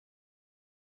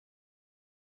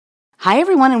Hi,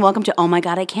 everyone, and welcome to Oh My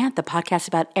God, I Can't, the podcast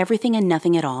about everything and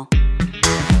nothing at all.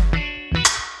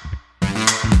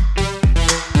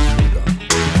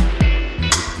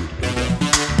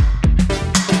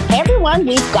 Hey, everyone,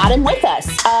 we've got him with us.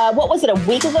 What was it, a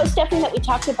week ago, Stephanie, that we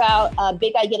talked about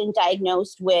Big Guy getting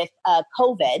diagnosed with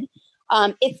COVID?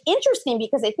 It's interesting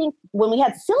because I think when we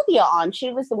had Sylvia on,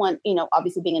 she was the one,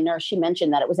 obviously being a nurse, she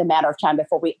mentioned that it was a matter of time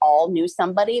before we all knew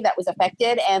somebody that was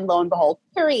affected. And lo and behold,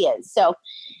 here he is. So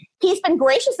he's been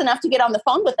gracious enough to get on the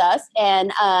phone with us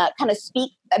and kind of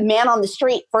speak a man on the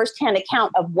street, firsthand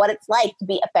account of what it's like to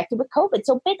be affected with COVID.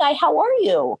 So Big Guy, how are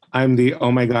you? I'm the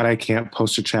Oh My God, I Can't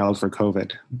poster child for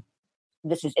COVID.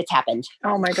 It's happened.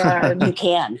 Oh my God. You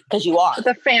can, because you are.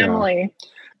 The family. Yeah.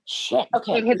 Shit.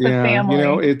 Okay. It hit the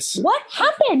family. It's... What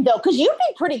happened, though? Because you've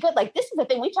been pretty good. Like, this is the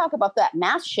thing. We talk about that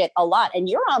mask shit a lot, and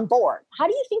you're on board. How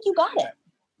do you think you got it?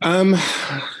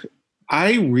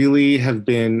 I really have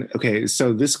been... Okay,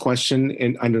 so this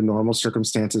question under normal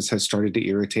circumstances has started to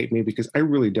irritate me because I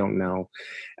really don't know.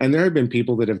 And there have been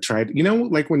people that have tried...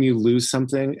 like when you lose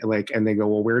something, and they go,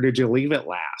 well, where did you leave it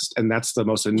last? And that's the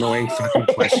most annoying fucking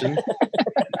question.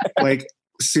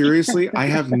 Seriously, I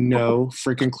have no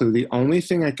freaking clue. The only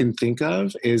thing I can think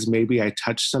of is maybe I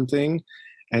touched something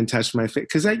and touched my face.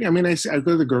 Because I go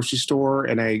to the grocery store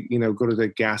and I, go to the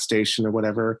gas station or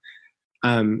whatever.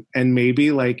 And maybe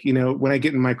when I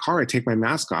get in my car, I take my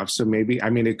mask off. So maybe,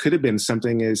 it could have been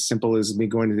something as simple as me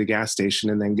going to the gas station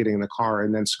and then getting in the car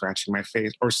and then scratching my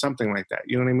face or something like that.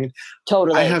 You know what I mean?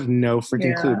 Totally. I have no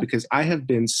freaking clue because I have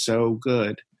been so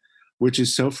good, which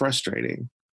is so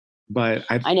frustrating. But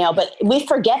I know, but we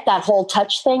forget that whole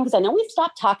touch thing because I know we've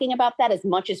stopped talking about that as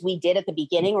much as we did at the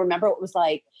beginning. Remember, it was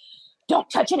like, don't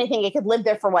touch anything. It could live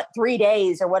there for 3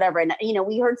 days or whatever. And,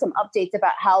 we heard some updates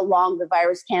about how long the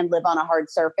virus can live on a hard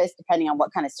surface, depending on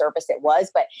what kind of surface it was.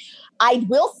 But I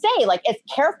will say, as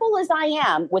careful as I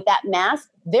am with that mask,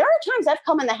 there are times I've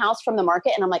come in the house from the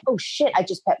market and I'm like, oh shit, I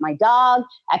just pet my dog.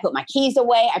 I put my keys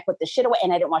away. I put the shit away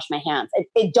and I didn't wash my hands.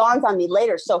 It dawns on me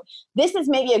later. So this is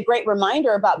maybe a great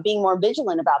reminder about being more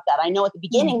vigilant about that. I know at the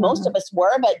beginning, most of us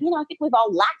were, but I think we've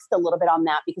all laxed a little bit on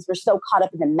that because we're so caught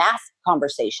up in the mask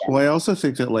conversation. Well, I also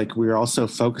think that we're also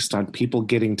focused on people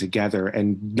getting together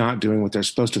and not doing what they're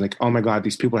supposed to. Oh my God,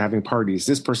 these people are having parties.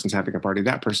 This person's having a party,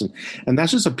 that person. And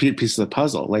that's just a piece of the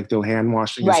puzzle. The hand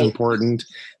washing is important.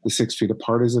 The 6 feet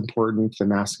apart is important. The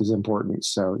mask is important.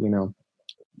 So,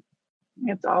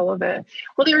 It's all of it.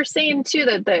 Well, they were saying too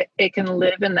that it can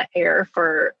live in the air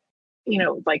for,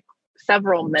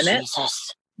 several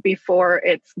minutes before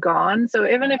it's gone. So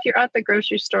even if you're at the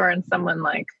grocery store and someone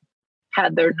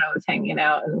had their nose hanging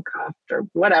out and coughed or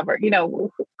whatever,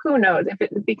 who knows?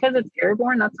 Because it's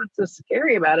airborne, that's what's so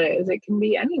scary about it, is it can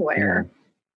be anywhere. Yeah.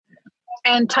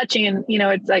 And touching,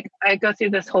 it's I go through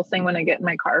this whole thing when I get in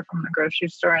my car from the grocery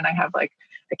store and I have I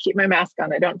keep my mask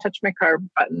on. I don't touch my car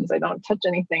buttons. I don't touch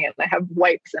anything. And I have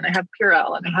wipes and I have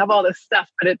Purell and I have all this stuff,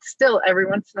 but it's still every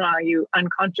once in a while you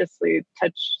unconsciously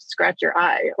scratch your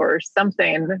eye or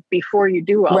something before you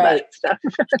do all that stuff.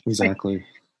 Exactly.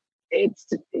 It's,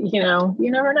 you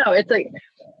never know. It's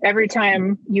every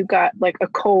time you got a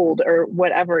cold or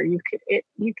whatever, you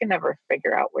can never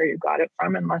figure out where you got it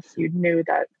from unless you knew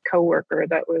that coworker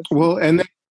that was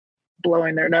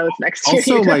blowing their nose next to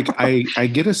you. Also, I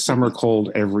get a summer cold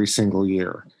every single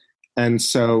year. And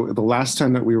so the last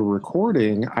time that we were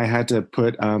recording, I had to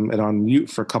put it on mute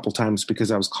for a couple times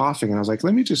because I was coughing. And I was like,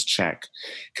 let me just check.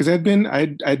 Because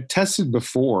I'd tested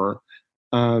before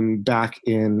back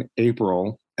in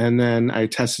April. And then I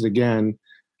tested again,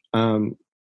 and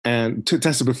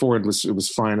tested before it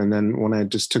was fine. And then when I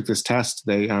just took this test,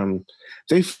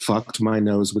 they fucked my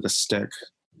nose with a stick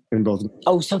in both.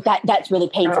 Oh, so that's really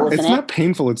painful, isn't it? It's not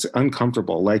painful. It's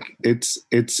uncomfortable.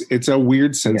 It's a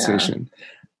weird sensation.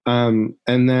 Yeah.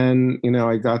 And then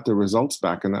I got the results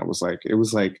back, and that was it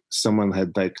was like someone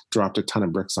had dropped a ton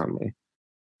of bricks on me.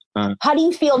 How do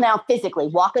you feel now physically?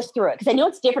 Walk us through it, because I know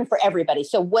it's different for everybody.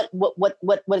 So what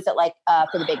is it like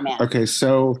for the big man? Okay,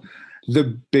 so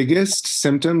the biggest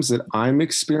symptoms that I'm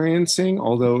experiencing,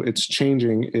 although it's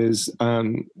changing, is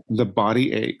the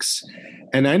body aches.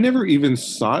 And I never even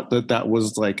thought that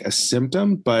was a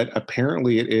symptom, but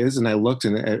apparently it is. And I looked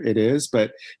and it is.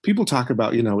 But people talk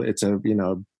about it's a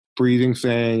breathing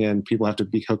thing and people have to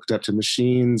be hooked up to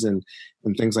machines and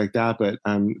things like that. But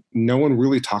no one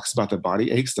really talks about the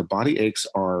body aches. The body aches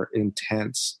are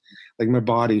intense. My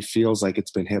body feels like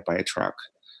it's been hit by a truck.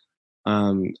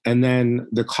 And then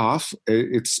the cough,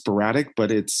 it's sporadic,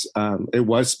 but it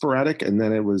was sporadic. And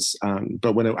then it was,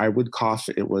 but when I would cough,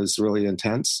 it was really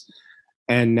intense.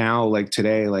 And now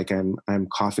today, I'm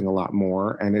coughing a lot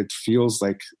more and it feels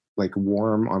like like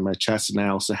warm on my chest, and I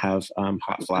also have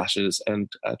hot flashes and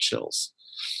chills.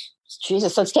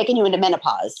 Jesus, so it's taking you into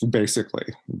menopause.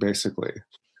 Basically.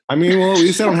 I mean, well, at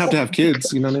least I don't have to have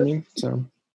kids. You know what I mean? So.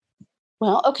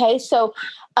 Well, okay. So,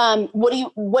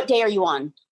 what day are you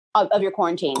on of your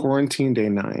quarantine? Quarantine day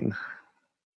 9.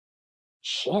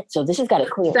 Shit. So this has got to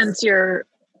clear.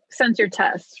 Since your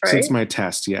test, right? Since my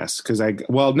test, yes. Because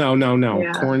no.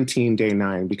 Yeah. Quarantine day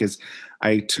 9, because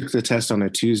I took the test on a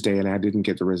Tuesday and I didn't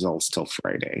get the results till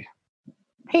Friday.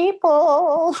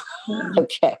 People.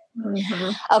 Okay.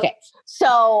 Mm-hmm. Okay.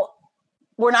 So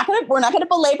we're not gonna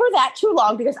belabor that too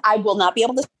long, because I will not be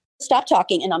able to stop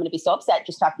talking, and I'm going to be so upset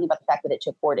just talking about the fact that it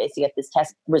took 4 days to get this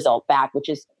test result back, which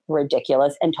is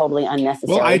ridiculous and totally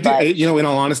unnecessary. Well, I did. In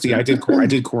all honesty, I did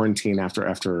quarantine after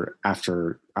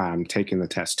taking the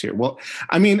test too. Well,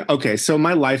 I mean, okay, so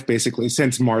my life basically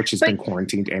since March has been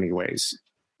quarantined, anyways.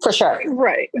 For sure,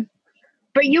 right?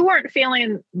 But you weren't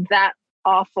feeling that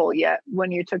awful yet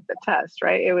when you took the test,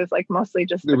 right? It was like mostly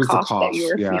just the cough that you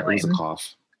were feeling. It was a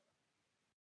cough.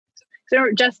 So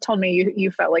Jess told me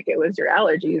you felt like it was your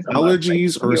allergies.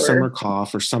 Allergies or summer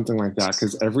cough or something like that.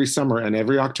 Because every summer and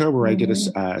every October I get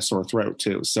a sore throat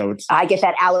too. So I get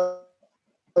that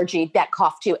allergy, that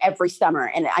cough too, every summer.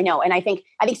 And I know, and I think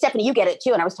Stephanie, you get it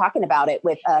too. And I was talking about it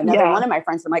with another one of my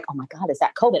friends. I'm like, oh my God, is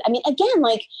that COVID? I mean, again,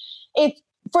 like it's,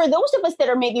 for those of us that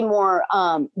are maybe more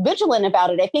vigilant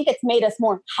about it, I think it's made us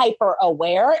more hyper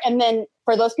aware. And then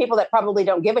for those people that probably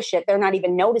don't give a shit, they're not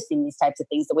even noticing these types of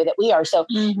things the way that we are. So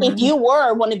if you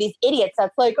were one of these idiots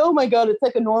that's like, oh my God, it's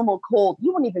like a normal cold,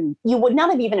 you would not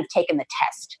have even taken the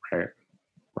test.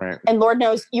 Right. And Lord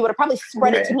knows you would have probably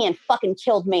spread it to me and fucking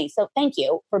killed me. So thank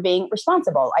you for being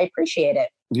responsible. I appreciate it.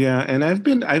 Yeah. And I've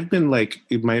been like,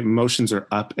 my emotions are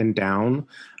up and down.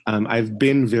 I've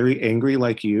been very angry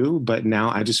like you, but now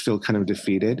I just feel kind of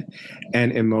defeated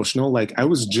and emotional. Like I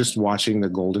was just watching the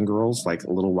Golden Girls like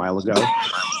a little while ago,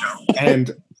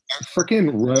 and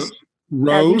freaking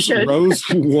Rose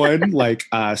won like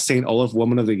St. Olaf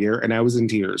Woman of the Year, and I was in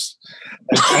tears.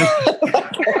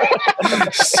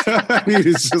 So, I mean,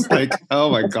 it's just like, oh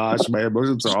my gosh, my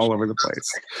emotions are all over the place.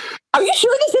 Are you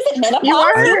sure this isn't menopause? You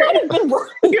are. I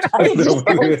know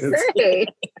what it is.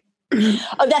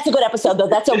 Oh, that's a good episode, though.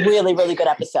 That's a really, really good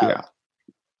episode. Yeah.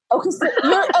 Okay, so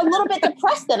you're a little bit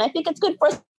depressed then. I think it's good for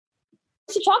us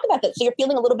to talk about that. So you're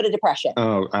feeling a little bit of depression.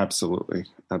 Oh, absolutely.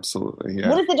 Absolutely. Yeah.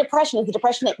 What is the depression? Is the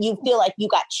depression that you feel like you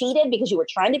got cheated because you were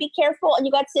trying to be careful and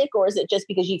you got sick, or is it just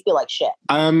because you feel like shit?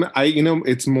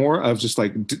 It's more of just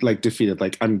like defeated.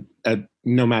 Like I'm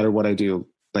no matter what I do,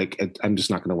 like I'm just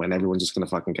not going to win. Everyone's just going to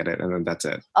fucking get it, and then that's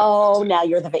it. Oh, now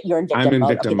you're in victim mode. I'm in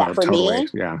victim mode. For totally. me,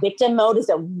 yeah. Victim mode is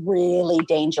a really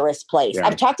dangerous place. Yeah.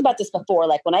 I've talked about this before.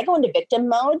 Like when I go into victim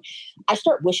mode, I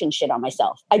start wishing shit on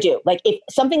myself. I do. Like if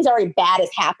something's already bad has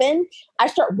happened, I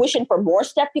start wishing for more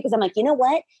stuff because I'm like, you know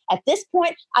what? At this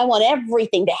point, I want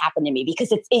everything to happen to me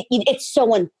because it's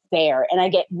so unfair, and I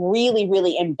get really,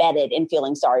 really embedded in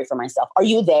feeling sorry for myself. Are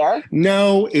you there?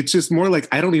 No, it's just more like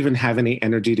I don't even have any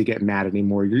energy to get mad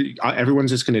anymore.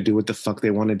 Everyone's just going to do what the fuck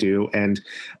they want to do, and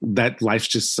that life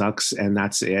just sucks, and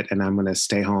that's it. And I'm going to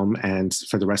stay home and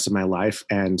for the rest of my life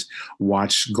and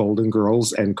watch Golden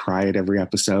Girls and cry at every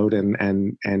episode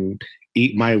and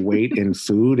eat my weight in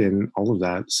food and all of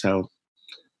that. So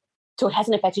it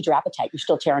hasn't affected your appetite. You're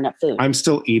still tearing up food. I'm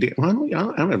still eating. Well,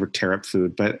 I don't ever tear up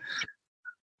food, but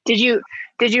did you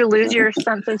lose your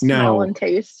sense of smell and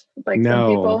taste like some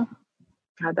people?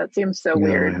 God, that seems so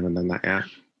weird. I haven't done that yet.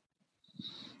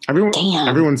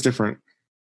 Everyone's different.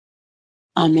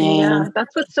 I mean, yeah,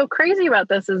 that's what's so crazy about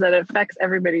this is that it affects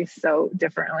everybody so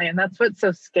differently. And that's what's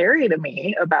so scary to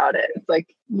me about it. It's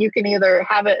like you can either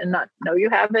have it and not know you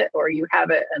have it, or you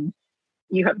have it and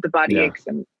you have the body aches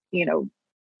and,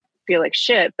 feel like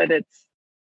shit, but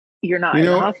you're not in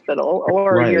the hospital,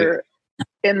 or you're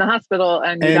in the hospital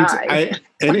and you die.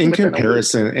 And in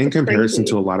comparison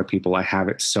to a lot of people, I have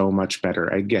it so much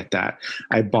better. I get that.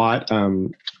 I bought a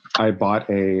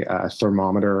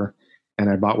thermometer,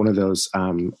 and I bought one of those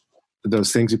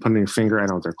things you put on your finger. I don't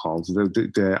know what they're called.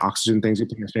 The oxygen things you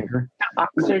put in your finger.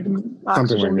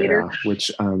 Oxygen meter.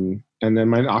 Which and then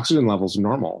my oxygen level's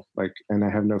normal. Like, and I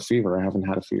have no fever. I haven't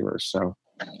had a fever. So.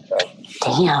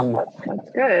 Damn.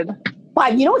 That's good.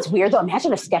 Well, you know what's weird though?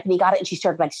 Imagine if Stephanie got it and she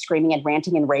started like screaming and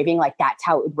ranting and raving. Like that's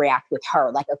how it would react with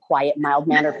her, like a quiet,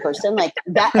 mild-mannered person. Like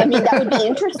that. I mean, that would be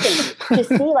interesting to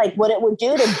see like what it would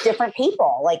do to different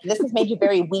people. Like this has made you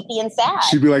very weepy and sad.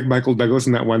 She'd be like Michael Douglas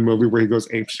in that one movie where he goes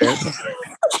ape shit.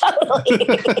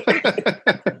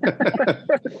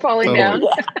 falling down.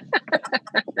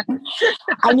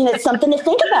 I mean, it's something to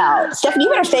think about. Stephanie, you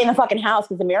better stay in the fucking house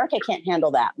because America can't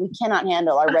handle that. We cannot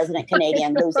handle our resident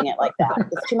Canadian losing it like that.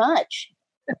 It's too much.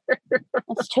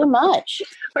 It's too much.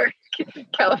 Or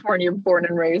California born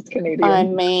and raised Canadian. I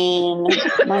mean,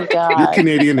 my God. You're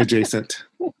Canadian adjacent.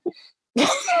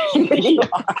 You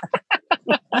are.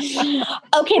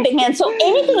 Okay, big man. So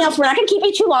anything else? We're not going to keep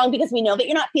you too long because we know that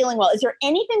you're not feeling well. Is there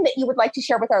anything that you would like to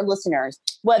share with our listeners?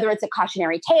 Whether it's a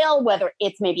cautionary tale, whether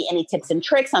it's maybe any tips and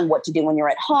tricks on what to do when you're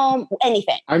at home,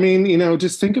 anything. I mean,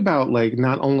 just think about like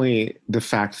not only the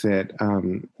fact that,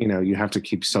 you have to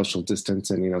keep social distance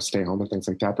and, stay home and things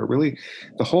like that, but really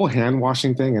the whole hand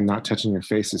washing thing and not touching your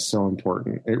face is so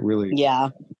important. It really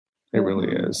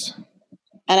is.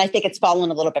 And I think it's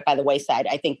fallen a little bit by the wayside.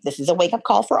 I think this is a wake-up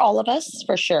call for all of us,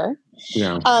 for sure.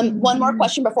 Yeah. One more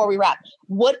question before we wrap.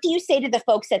 What do you say to the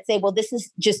folks that say, well, this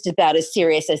is just about as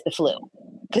serious as the flu?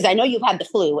 Because I know you've had the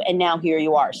flu and now here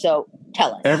you are. So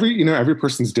tell us. Every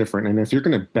person's different. And if you're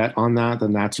going to bet on that,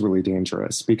 then that's really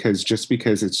dangerous because you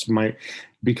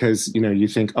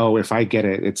think, oh, if I get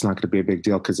it, it's not going to be a big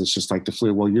deal because it's just like the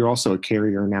flu. Well, you're also a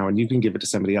carrier now and you can give it to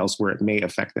somebody else where it may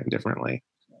affect them differently.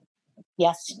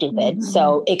 Yes, stupid.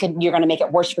 So you're going to make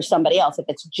it worse for somebody else if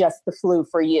it's just the flu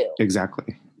for you.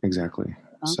 Exactly. Okay.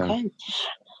 So.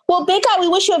 Well, Big Guy, we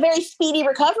wish you a very speedy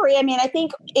recovery. I mean, I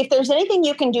think if there's anything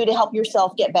you can do to help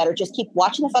yourself get better, just keep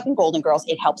watching the fucking Golden Girls.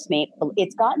 It helps me.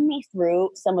 It's gotten me through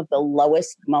some of the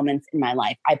lowest moments in my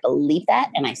life. I believe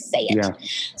that and I say it. Yeah.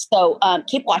 So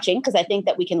keep watching because I think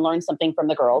that we can learn something from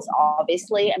the girls.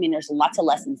 Obviously, I mean, there's lots of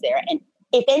lessons there. And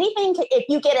if if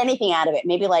you get anything out of it,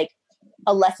 maybe like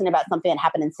a lesson about something that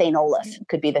happened in St. Olaf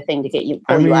could be the thing to get you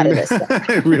you out of this.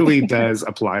 It really does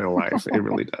apply to life. It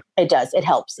really does. It does. It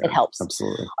helps. Yeah, it helps.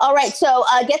 Absolutely. All right. So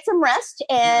get some rest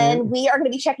and we are going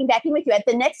to be checking back in with you. At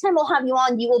the next time we'll have you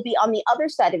on, you will be on the other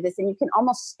side of this and you can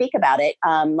almost speak about it.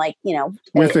 In a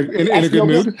good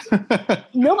mood.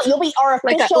 No, but you'll be our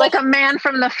official. Like a man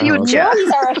from the future. No,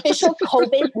 he's our official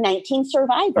COVID-19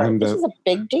 survivor. This is a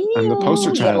big deal. I'm the poster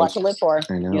child. You have a lot to live for.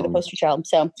 I know. You're the poster child.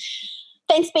 So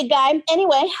thanks, Big Guy.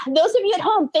 Anyway, those of you at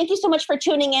home, thank you so much for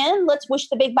tuning in. Let's wish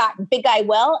the Big Guy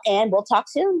well, and we'll talk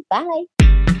soon. Bye.